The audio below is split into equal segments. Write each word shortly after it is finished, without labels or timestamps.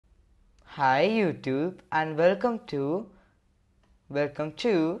Hi YouTube and welcome to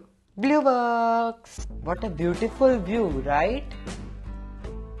Blueworks. What a beautiful view, right?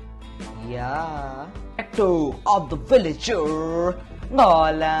 Yeah. Tattoo of the villager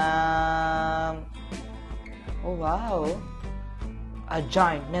Golem. Oh wow. A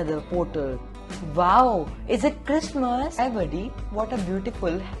giant nether portal. Wow, is it Christmas? Hi buddy, what a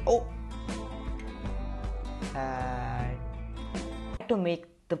beautiful to make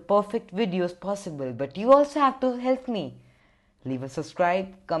the perfect videos possible, but you also have to help me. Leave a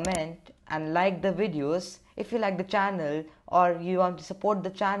subscribe, comment and like the videos if you like the channel or you want to support the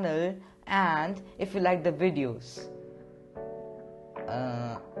channel, and if you like the videos.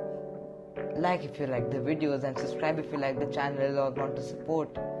 Like if you like the videos and subscribe if you like the channel or want to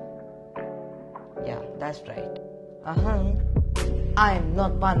support. Yeah, that's right. I am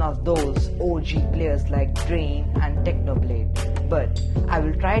not one of those OG players like Drain and Technoblade, but I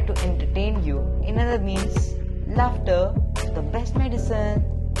will try to entertain you in other means. Laughter, the best medicine.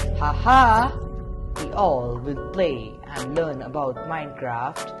 Haha! We all will play and learn about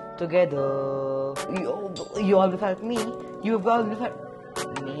Minecraft together. You all will help me. You all will help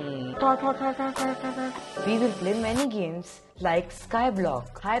me. We will play many games like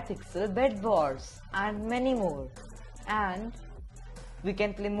Skyblock, Hypixel, Bed Wars, and many more. And we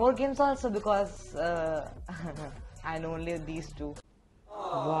can play more games also because I know only these two.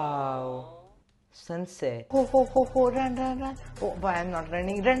 Wow. Sunset. Ho ho ho ho, run run run. Oh, but I'm not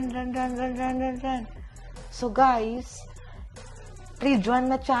running. Run run run run run run run. So guys, please join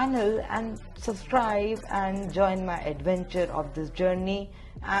my channel and subscribe and join my adventure of this journey.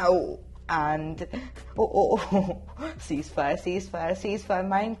 And ceasefire,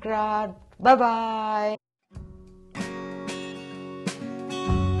 Minecraft. Bye bye.